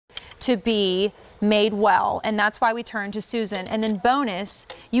to be made well, and that's why we turn to Susan. And then bonus,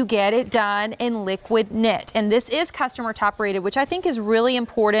 you get it done in liquid knit, and this is customer top rated, which I think is really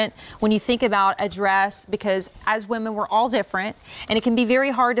important when you think about a dress, because as women we're all different and it can be very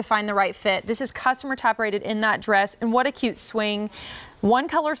hard to find the right fit. This is customer top rated in that dress, and what a cute swing. One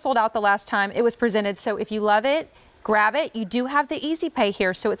color sold out the last time it was presented, so if you love it, grab it. You do have the easy pay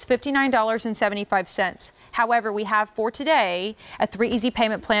here, so it's $59.75. However, we have for today a 3 easy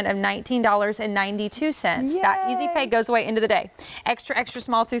payment plan of $19.92. Yay. That easy pay goes away into the day. Extra, extra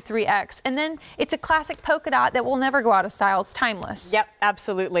small through 3X. And then it's a classic polka dot that will never go out of style. It's timeless. Yep,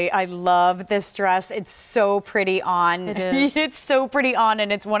 absolutely. I love this dress. It's so pretty on. It is. It's so pretty on,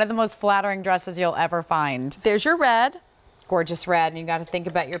 and it's one of the most flattering dresses you'll ever find. There's your red. Gorgeous red, and you got to think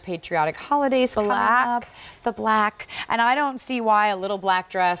about your patriotic holidays coming up. The black, and I don't see why a little black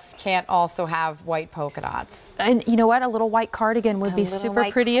dress can't also have white polka dots. And you know what? A little white cardigan would be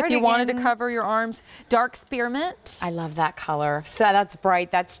super pretty if you wanted to cardigan. cover your arms. Dark spearmint. I love that color. So that's bright,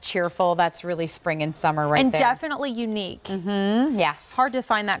 that's cheerful, that's really spring and summer right and there. definitely unique. Yes. Hard to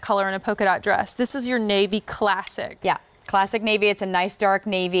find that color in a polka dot dress. This is your navy classic. Yeah. Classic navy. It's a nice dark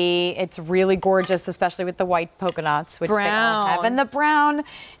navy. It's really gorgeous, especially with the white polka dots, which they all have. And the brown,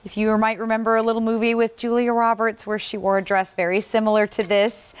 if you might remember a little movie with Julia Roberts where she wore a dress very similar to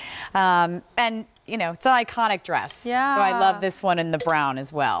this. And, you know, it's an iconic dress. Yeah. So I love this one in the brown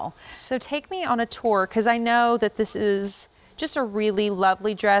as well. So take me on a tour, because I know that this is just a really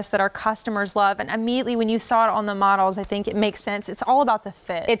lovely dress that our customers love, and immediately when you saw it on the models, I think it makes sense. It's all about the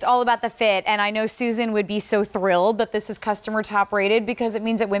fit. It's all about the fit, and I know Susan would be so thrilled that this is customer top rated, because it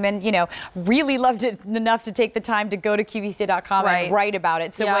means that women, you know, really loved it enough to take the time to go to QVC.com and write about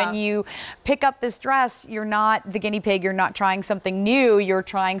it. So when you pick up this dress, you're not the guinea pig, you're not trying something new, you're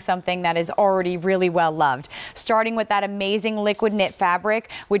trying something that is already really well loved. Starting with that amazing liquid knit fabric,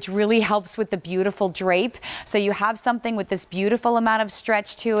 which really helps with the beautiful drape. So you have something with this beautiful amount of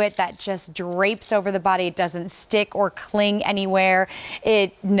stretch to it that just drapes over the body. It doesn't stick or cling anywhere.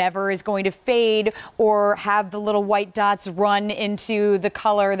 It never is going to fade or have the little white dots run into the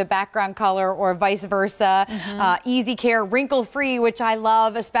color, the background color, or vice versa. Easy care, wrinkle free, which I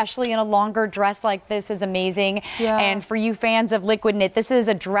love, especially in a longer dress like this, is amazing. And for you fans of liquid knit, this is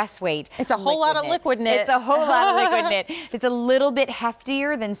a dress weight. It's a whole lot of liquid knit. It's a whole lot of liquid knit. It's a little bit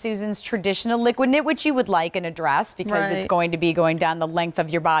heftier than Susan's traditional liquid knit, which you would like in a dress, because it's going to be going down the length of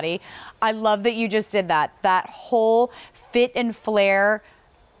your body. I love that you just did that. That whole fit and flare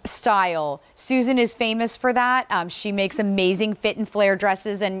style. Susan is famous for that. She makes amazing fit and flare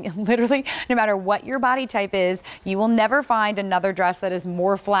dresses, and literally no matter what your body type is, you will never find another dress that is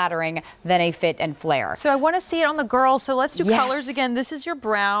more flattering than a fit and flare. So I want to see it on the girls, so let's do colors again. This is your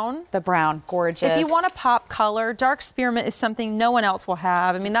brown. The brown, gorgeous. If you want a pop color, dark spearmint is something no one else will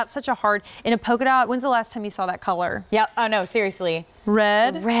have. I mean, that's such a hard, in a polka dot, when's the last time you saw that color? Yep. Oh no, seriously.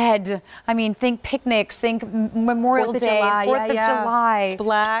 Red. Red. I mean, think picnics, think Memorial Day, July. 4th of July.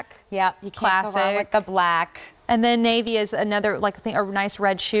 Black. Yeah, you can't go wrong with the black. And then navy is another, like, I think, a nice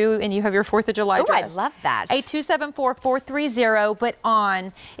red shoe, and you have your 4th of July dress. I love that. 8274430, but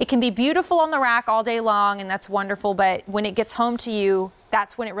on. It can be beautiful on the rack all day long, and that's wonderful, but when it gets home to you,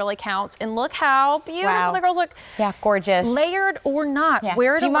 that's when it really counts. And look how beautiful the girls look. Yeah, gorgeous. Layered or not,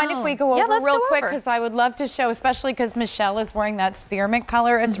 wear it Do you mind if we go over real quick? Because I would love to show, especially because Michelle is wearing that spearmint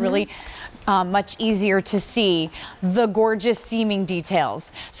color. It's really much easier to see the gorgeous seaming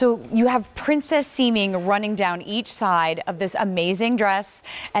details. So you have princess seaming running down each side of this amazing dress.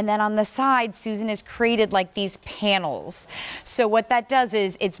 And then on the side, Susan has created like these panels. So what that does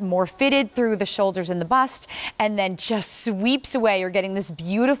is it's more fitted through the shoulders and the bust, and then just sweeps away. You're getting this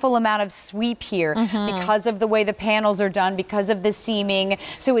beautiful amount of sweep here because of the way the panels are done, because of the seaming.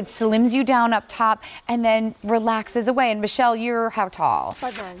 So it slims you down up top and then relaxes away. And Michelle, you're how tall?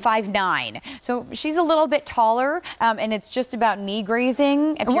 5'9". 5'9". So she's a little bit taller, and it's just about knee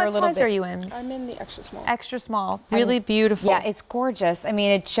grazing. If and you're what a little size are you in? I'm in the extra small. Extra small. Really beautiful. Yeah, it's gorgeous. I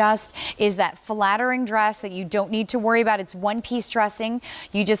mean, it just is that flattering dress that you don't need to worry about. It's one-piece dressing.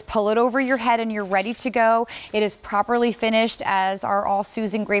 You just pull it over your head and you're ready to go. It is properly finished, as are all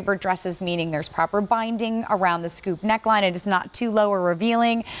Susan Graver dresses, meaning there's proper binding around the scoop neckline. It is not too low or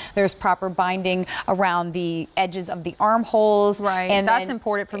revealing. There's proper binding around the edges of the armholes. Right, and that's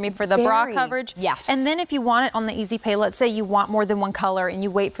important for me for the bra coverage. Yes. And then if you want it on the easy pay, let's say you want more than one color and you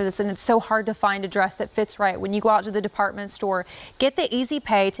wait for this, and it's so hard to find a dress that fits right. When you go out to the department store, get the easy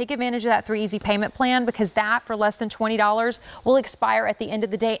pay, take advantage of that 3 easy payment plan, because that for less than $20 will expire at the end of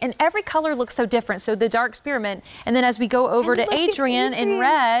the day. And every color looks so different. So the dark spearmint, and then as we go over to Adrian, again in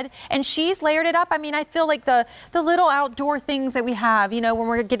red, and she's layered it up. I mean, I feel like the little outdoor things that we have, you know, when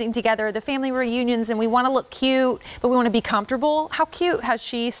we're getting together, the family reunions, and we want to look cute, but we want to be comfortable. How cute has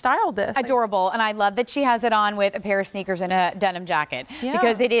she styled this? Adorable, and I love that she has it on with a pair of sneakers and a denim jacket,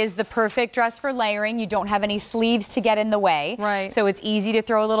 because it is the perfect dress for layering. You don't have any sleeves to get in the way, right? So it's easy to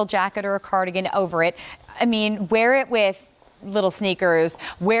throw a little jacket or a cardigan over it. I mean, wear it with little sneakers,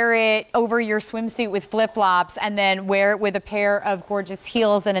 wear it over your swimsuit with flip-flops, and then wear it with a pair of gorgeous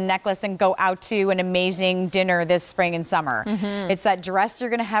heels and a necklace and go out to an amazing dinner this spring and summer. It's that dress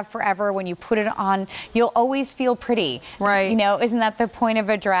you're gonna have forever. When you put it on, you'll always feel pretty. Right. You know, isn't that the point of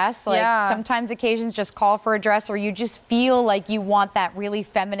a dress? Like sometimes occasions just call for a dress, or you just feel like you want that really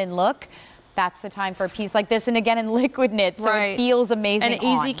feminine look. That's the time for a piece like this, and again in liquid knit, so it feels amazing. And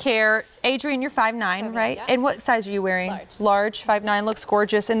easy care. Adrienne, you're 5'9", right? Yeah. And what size are you wearing? Large. 5'9", looks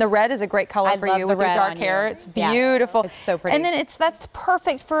gorgeous, and the red is a great color for you with your dark hair. It's beautiful. It's so pretty. And then that's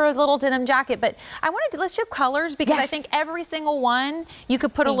perfect for a little denim jacket. But I wanted to let's do colors, because I think every single one you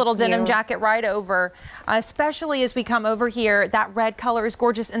could put a little denim jacket right over. Especially as we come over here, that red color is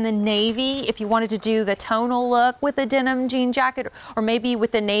gorgeous, and the navy. If you wanted to do the tonal look with a denim jean jacket, or maybe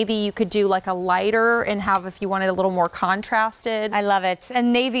with the navy, you could do like a lighter and have, if you wanted a little more contrasted. I love it.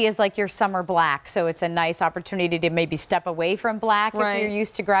 And navy is like your summer black, so it's a nice opportunity to maybe step away from black if you're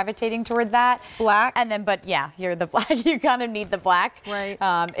used to gravitating toward that. Black. And then, but yeah, you're the black. You kind of need the black. Right.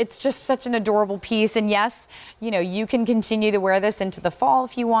 It's just such an adorable piece. And yes, you know, you can continue to wear this into the fall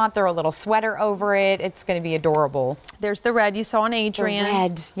if you want. Throw a little sweater over it. It's going to be adorable. There's the red you saw on Adrienne. The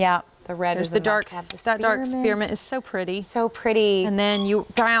red, yeah. The red is the dark. That dark spearmint is so pretty. So pretty. And then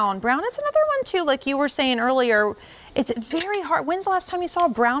brown. Brown is another one too. Like you were saying earlier, it's very hard. When's the last time you saw a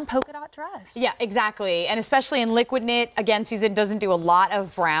brown polka dot dress? Yeah, exactly. And especially in liquid knit. Again, Susan doesn't do a lot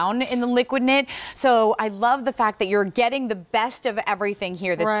of brown in the liquid knit. So I love the fact that you're getting the best of everything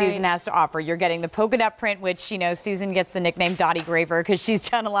here that Susan has to offer. You're getting the polka dot print, which, you know, Susan gets the nickname Dottie Graver because she's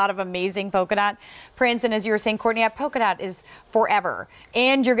done a lot of amazing polka dot prints. And as you were saying, Courtney, polka dot is forever.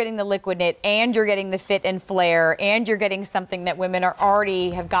 And you're getting the liquid knit, and you're getting the fit and flare, and you're getting something that women are already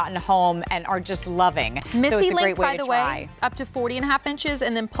have gotten home and are just loving. Missy link, by the way, up to 40.5 inches,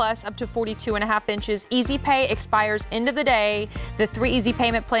 and then plus up to 42.5 inches. Easy pay expires end of the day. The 3 easy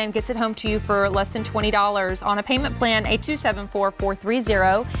payment plan gets it home to you for less than $20 on a payment plan.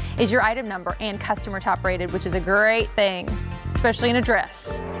 8274430 is your item number, and customer top rated, which is a great thing, especially in a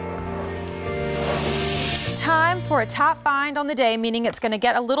dress. Time for a top find on the day, meaning it's going to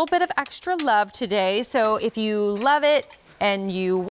get a little bit of extra love today. So if you love it and you